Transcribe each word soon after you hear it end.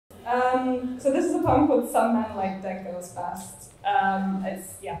So this is a poem called Some Men Like Dead Girls Best.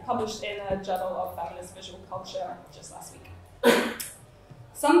 It's published in a journal of feminist visual culture just last week.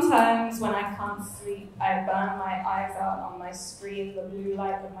 Sometimes when I can't sleep, I burn my eyes out on my screen, the blue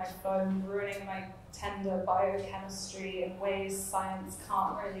light of my phone, ruining my tender biochemistry in ways science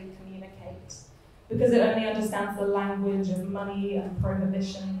can't really communicate, because it only understands the language of money and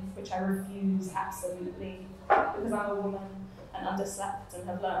prohibition, which I refuse absolutely, because I'm a woman and underslept and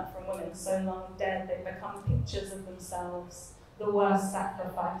have learnt from women so long dead they've become pictures of themselves, the worst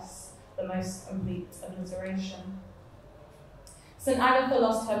sacrifice, the most complete obliteration. St. Agatha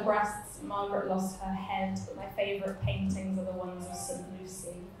lost her breasts, Margaret lost her head, but my favourite paintings are the ones of St.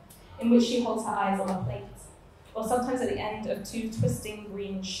 Lucy, in which she holds her eyes on a plate, or sometimes at the end of two twisting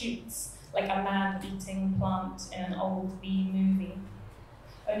green shoots, like a man-eating plant in an old bee movie,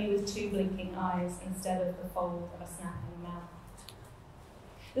 only with two blinking eyes instead of the fold of a snapping mouth.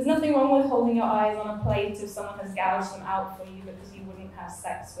 There's nothing wrong with holding your eyes on a plate if someone has gouged them out for you because you wouldn't have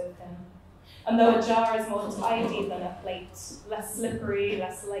sex with him. And though a jar is more tidy than a plate, less slippery,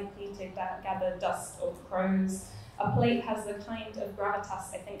 less likely to gather dust or crows, a plate has the kind of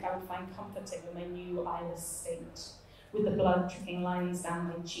gravitas I think I would find comforting in my new eyeless state, with the blood trickling lines down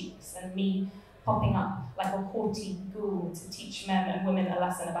my cheeks and me popping up like a haughty ghoul to teach men and women a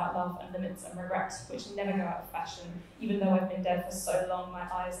lesson about love and limits and regret, which never go out of fashion. Even though I've been dead for so long, my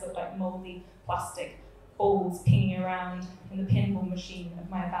eyes look like mouldy plastic balls pinging around in the pinball machine of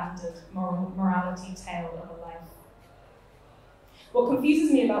my abandoned morality tale of a life. What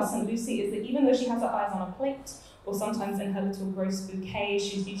confuses me about St. Lucy is that even though she has her eyes on a plate, or sometimes in her little gross bouquet,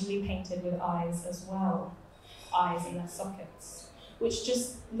 she's usually painted with eyes as well. Eyes in their sockets, which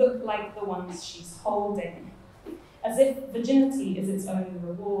just look like the ones she's holding. As if virginity is its own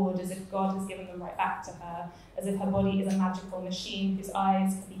reward, as if God has given them right back to her, as if her body is a magical machine whose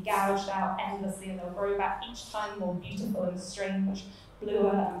eyes can be gouged out endlessly and they'll grow back each time more beautiful and strange,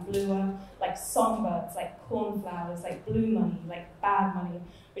 bluer and bluer, like songbirds, like cornflowers, like blue money, like bad money,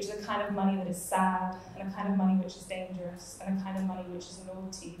 which is a kind of money that is sad, and a kind of money which is dangerous, and a kind of money which is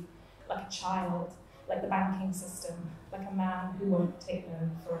naughty, like a child, like the banking system, like a man who won't take no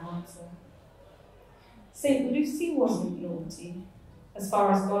for an answer. St. Lucy wasn't naughty, as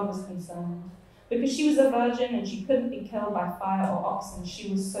far as God was concerned, because she was a virgin and she couldn't be killed by fire or oxen. She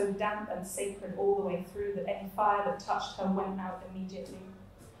was so damp and sacred all the way through that any fire that touched her went out immediately.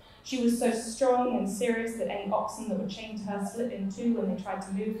 She was so strong and serious that any oxen that were chained to her split in two when they tried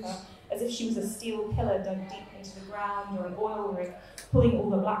to move her, as if she was a steel pillar dug deep into the ground or an oil rig, pulling all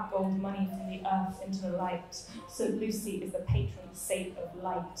the black gold money from the earth into the light. St. Lucy is the patron saint of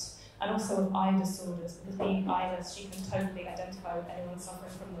light, and also of eye disorders, because being eyeless, she can totally identify with anyone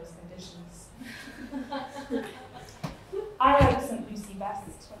suffering from those conditions. I like St. Lucy best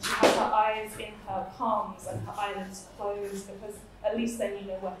when she has her eyes in her palms and her eyelids closed, because at least then you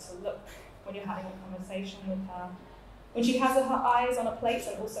know where to look when you're having a conversation with her. When she has her eyes on a plate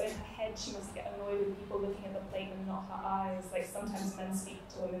and also in her head, she must get annoyed with people looking at the plate and not her eyes. Like sometimes men speak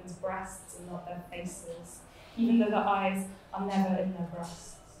to women's breasts and not their faces, even though their eyes are never in their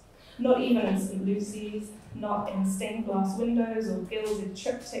breasts. Not even in St. Lucy's, not in stained glass windows or gilded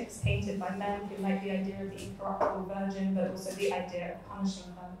triptychs painted by men who like the idea of the incorruptible virgin, but also the idea of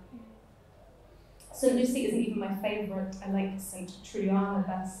punishing her. St. Lucy isn't even my favourite. I like St. Trudiana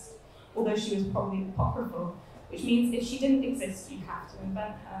best, although she was probably apocryphal, which means if she didn't exist, you have to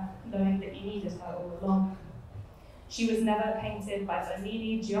invent her, knowing that you needed her all along. She was never painted by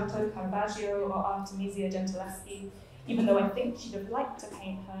Bernini, Giotto, Caravaggio, or Artemisia Gentileschi, even though I think she'd have liked to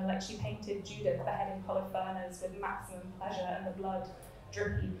paint her like she painted Judith beheading Holofernes with maximum pleasure and the blood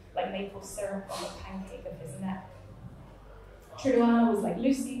drippy like maple syrup on the pancake of his neck. Trudiana was like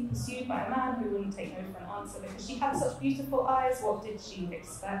Lucy, pursued by a man who wouldn't take no for an answer because she had such beautiful eyes. What did she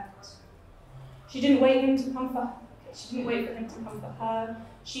expect? She didn't wait for him to come for her.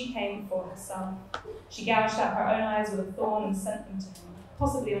 She came for herself. She gouged out her own eyes with a thorn and sent them to him.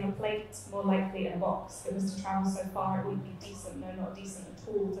 Possibly on a plate, more likely in a box. It was to travel so far it wouldn't be decent, no, not decent at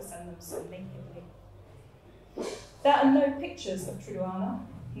all, to send them so nakedly. There are no pictures of Trudiana.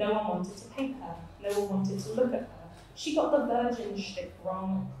 No one wanted to paint her. No one wanted to look at her. She got the virgin shtick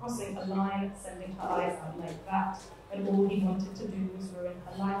wrong, crossing a line, sending her eyes out like that, when all he wanted to do was ruin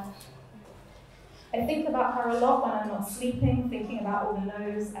her life. I think about her a lot when I'm not sleeping, thinking about all the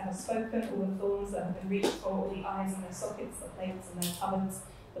no's ever spoken, all the thorns that have been reached for, all the eyes in their sockets, the plates in their cupboards,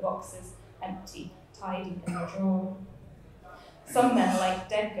 the boxes, empty, tidy in their drawer. Some men like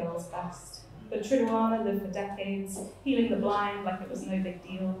dead girls best, but Trudiana lived for decades, healing the blind like it was no big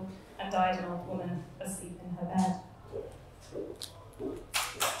deal, and died an old woman asleep in her bed.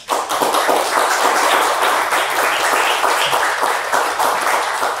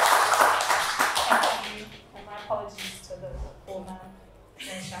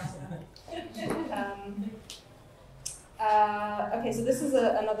 so this is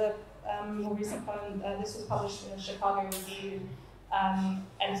another more recent poem. This was published in the Chicago Review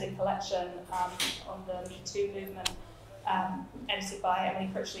edited collection on the Me Too movement, edited by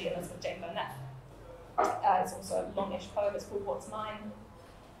Emily Critchley and Elizabeth Jane Burnett. It's also a longish poem. It's called What's Mine?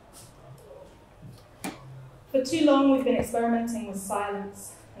 For too long, we've been experimenting with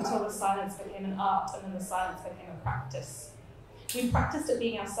silence until the silence became an art and then the silence became a practice. We practiced at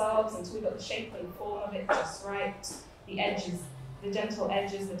being ourselves until we got the shape and form of it just right, the edges, the gentle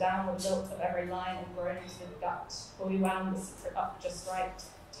edges, the downward lilt of every line and grown into the gut, where we wound the secret up just right,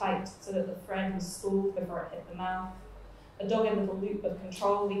 tight, so that the thread was spooled before it hit the mouth. A dogged little loop of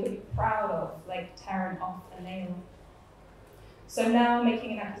control we could be proud of, like tearing off a nail. So now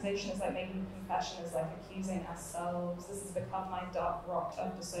making an accusation is like making a confession, is like accusing ourselves. This has become my dark rock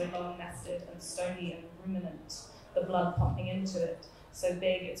after so long nested and stony and ruminant, the blood pumping into it, so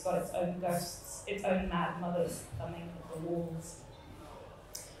big it's got its own ghosts, its own mad mothers thumbing at the walls.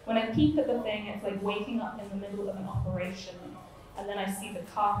 When I peep at the thing, it's like waking up in the middle of an operation, and then I see the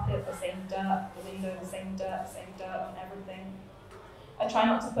carpet, the same dirt, the window, the same dirt on everything. I try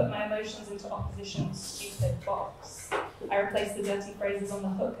not to put my emotions into opposition's stupid box. I replace the dirty phrases on the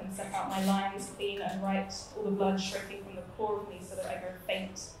hook and set out my lines clean and right, all the blood shrinking from the core of me so that I grow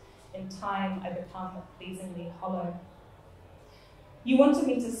faint. In time, I become pleasingly hollow. You wanted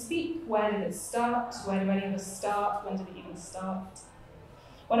me to speak. Where did it start? Where do any of us start? When did it even start?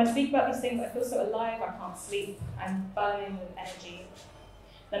 When I speak about these things, I feel so alive I can't sleep. I'm burning with energy.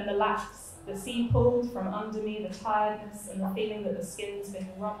 Then the lapse, the sea pulled from under me, the tiredness and the feeling that the skin's been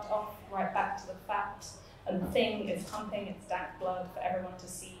rubbed off right back to the fat, and the thing is pumping its dank blood for everyone to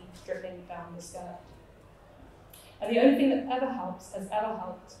see dripping down the skirt. And the only thing that ever helps, has ever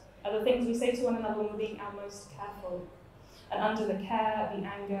helped, are the things we say to one another when we're being our most careful. And under the care, the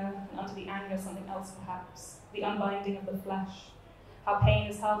anger, and under the anger, something else perhaps, the unbinding of the flesh, how pain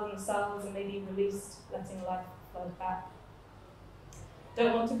is held in the cells and may be released, letting life flood back.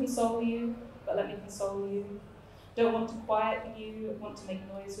 Don't want to console you, but let me console you. Don't want to quiet you, want to make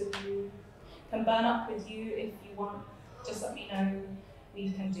noise with you. Can burn up with you if you want, just let me know,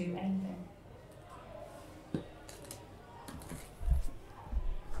 we can do anything.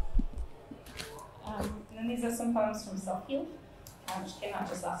 And then these are some poems from Self-Heal, which came out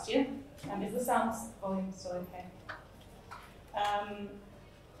just last year. Is the sound volume still okay?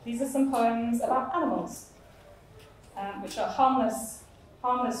 These are some poems about animals, which are harmless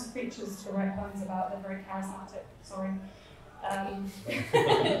creatures to write poems about. They're very charismatic, sorry.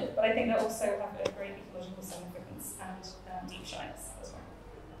 But I think they also have a great ecological significance and deep shyness as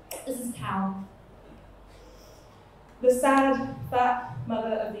well. This is Cow. The sad, fat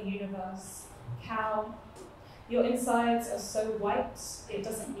mother of the universe. Cow, your insides are so white, it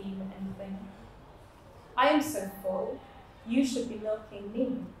doesn't mean anything. I am so full, you should be milking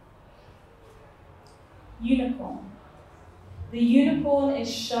me. Unicorn. The unicorn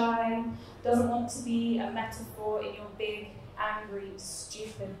is shy, doesn't want to be a metaphor in your big, angry,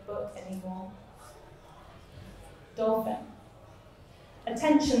 stupid book anymore. Dolphin.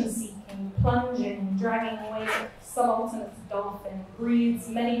 Attention-seeking, plunging, dragging weight, subalternate dolphin, breathes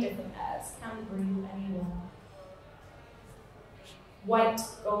many different airs, can breathe anywhere. White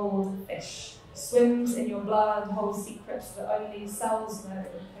gold fish, swims in your blood, holds secrets that only cells know,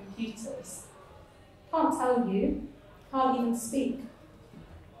 computers. Can't tell you, can't even speak.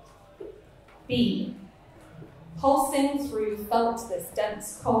 Bee. Pulsing through felt this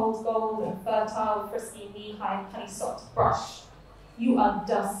dense, cold gold and fertile, frisky, knee-high, honey-socked brush. You are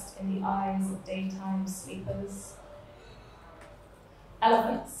dust in the eyes of daytime sleepers.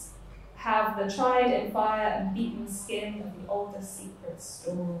 Elephants have the tried in fire and beaten skin of the oldest secrets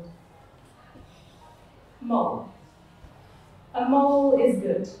stored. Mole. A mole is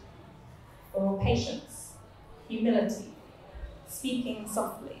good for patience, humility, speaking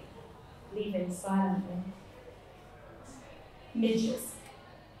softly, leaving silently. Midges.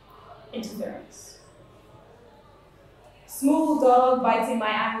 Interference. Small dog biting my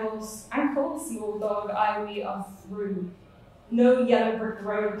ankle, small dog, we are through. No yellow brick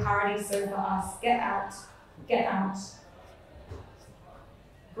road parody so for us. Get out, get out.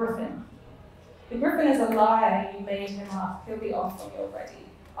 Griffin. The griffin is a liar, you made him up. He'll be off when you're ready.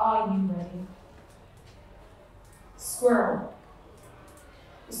 Are you ready? Squirrel.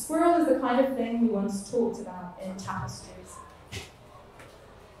 The squirrel is the kind of thing we once talked about in tapestries.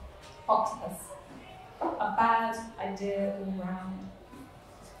 Octopus. A bad idea all round.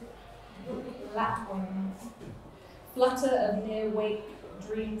 Lapwing. Flutter of near wake,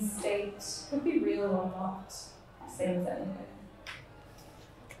 dream state. Could be real or not. Same as anything.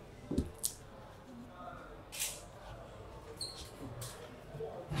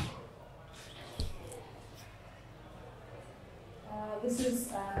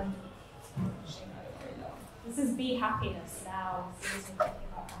 this is Be Happiness Now. So this is thinking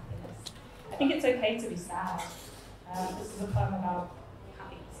about happiness. I think it's okay to be sad. This is a poem about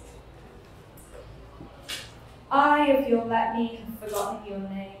happiness. I, if you'll let me, have forgotten your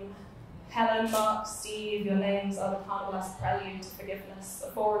name. Helen, Mark, Steve, your names are the carnivalesque prelude to forgiveness,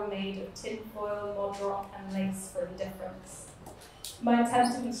 a forum made of tinfoil, modrock, and lace for indifference. My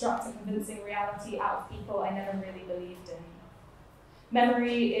attempt to construct a convincing reality out of people I never really believed in.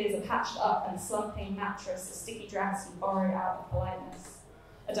 Memory is a patched up and slumping mattress, a sticky dress you borrowed out of politeness.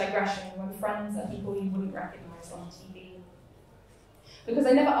 A digression when friends are people you wouldn't recognise on TV. Because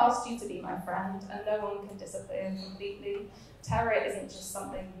I never asked you to be my friend, and no one can disappear completely. Terror isn't just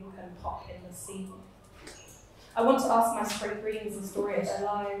something you can pop in the sea. I want to ask my spring greens the story of their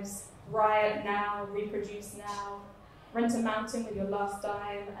lives. Riot now, reproduce now. Rent a mountain with your last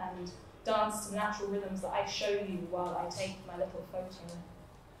dime and dance to the natural rhythms that I show you while I take my little photo.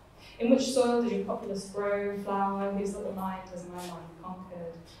 In which soil does your populace grow, flower, whose little mind has my mind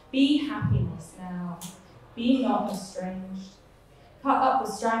conquered? Be happiness now. Be not estranged. Cut up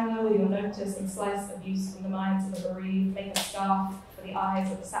the strangler with your notice and slice abuse from the minds of the bereaved. Make a scarf for the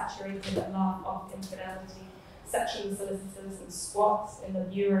eyes of the saturated that laugh off infidelity. Sexual solicitors and squats in the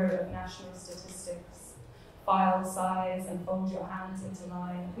Bureau of National Statistics. File size and fold your hands into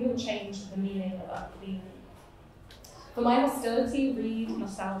mine. We will change the meaning of unclean. For my hostility, read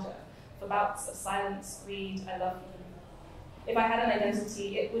nostalgia. For bouts of silence, read I love you. If I had an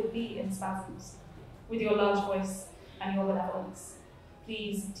identity, it would be in spasms. With your large voice and your benevolence,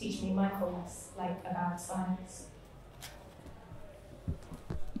 please teach me mindfulness like a bad science.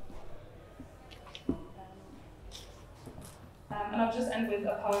 And I'll just end with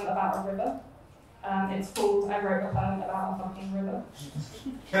a poem about a river. It's called I Wrote a Poem About a Fucking River.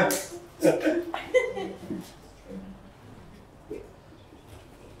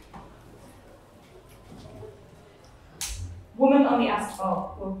 Woman on the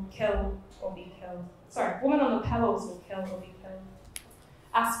asphalt will kill or be killed. Sorry, woman on the pebbles will kill or be killed.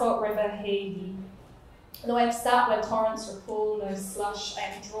 Asphalt river, hey ye. Though I have sat where torrents recall no slush, I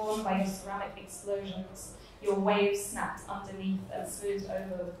am drawn by your ceramic explosions. Your waves snapped underneath and smoothed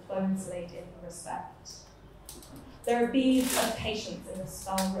over with clothes laid in respect. There are beads of patience in the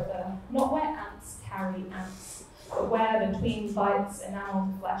Skull River, not where ants carry ants, but where between bites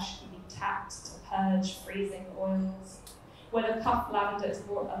enameled flesh can be tapped to purge freezing oils, where the cuffed lavender is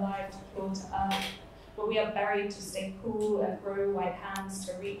brought alive to claw to earth, where we are buried to stay cool and grow white hands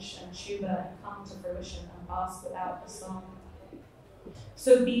to reach and tuber and come to fruition and pass without a song.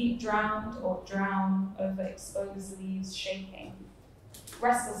 So be drowned or drown over exposed leaves shaking.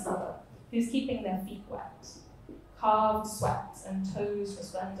 Restless lover, who's keeping their feet wet. Carved sweat and toes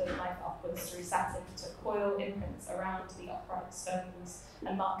resplendent knife upwards through satin to coil imprints around the upright stones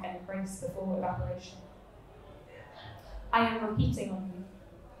and mark an embrace before evaporation. I am repeating on you.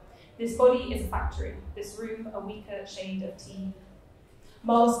 This body is a factory, this room a weaker shade of tea.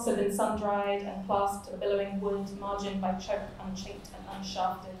 Mollusks have been sun-dried and clasped to billowing wood, margined by choke, unchinked and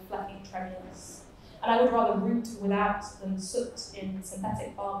unshafted, flapping tremulous. And I would rather root without than soot in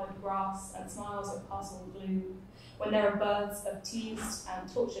synthetic barbered grass and smiles of castle blue, when there are birds of teased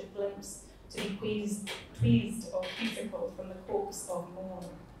and tortured glimpse to be tweezed or musical from the corpse of morn.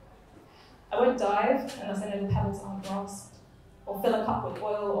 I won't dive unless I know the pebbles aren't grasped, or fill a cup with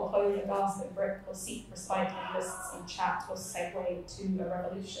oil, or clothe a ghastly brick, or seek respite in lists and chat, or segue to a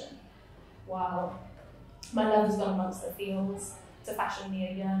revolution. While my love has gone amongst the fields to fashion me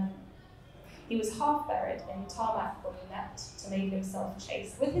a yearning. He was half buried in tarmac or net to make himself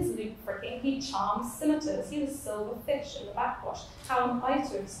chaste. With his loop fricking, he charms scimitars. He was silver fish in the backwash. How am I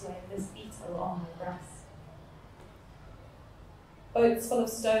to explain this beetle on my breast? Boats full of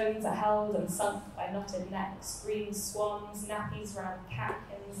stones are held and sunk by knotted necks, green swans, nappies round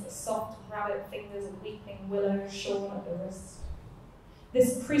catkins, the soft rabbit fingers of weeping willow shorn at the wrist.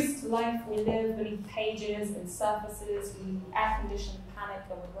 This priest life we live beneath pages and surfaces, we air-conditioned panic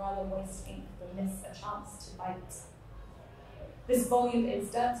and would rather waste ink than miss a chance to bite. This volume is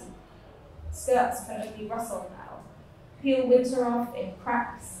dirty. Skirts can only rustle now. Peel winter off in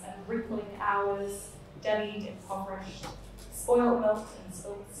cracks and rippling hours, dellied, impoverished. Spoiled milk and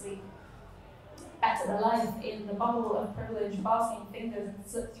spilled sleep. Better the life in the bubble of privilege, basking fingers and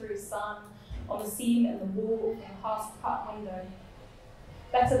slip-through sun on the seam in the wall in half-cut window.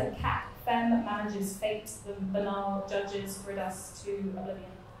 Better the cat femme manages fate than banal judges rid us to oblivion.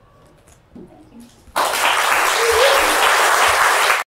 Thank you.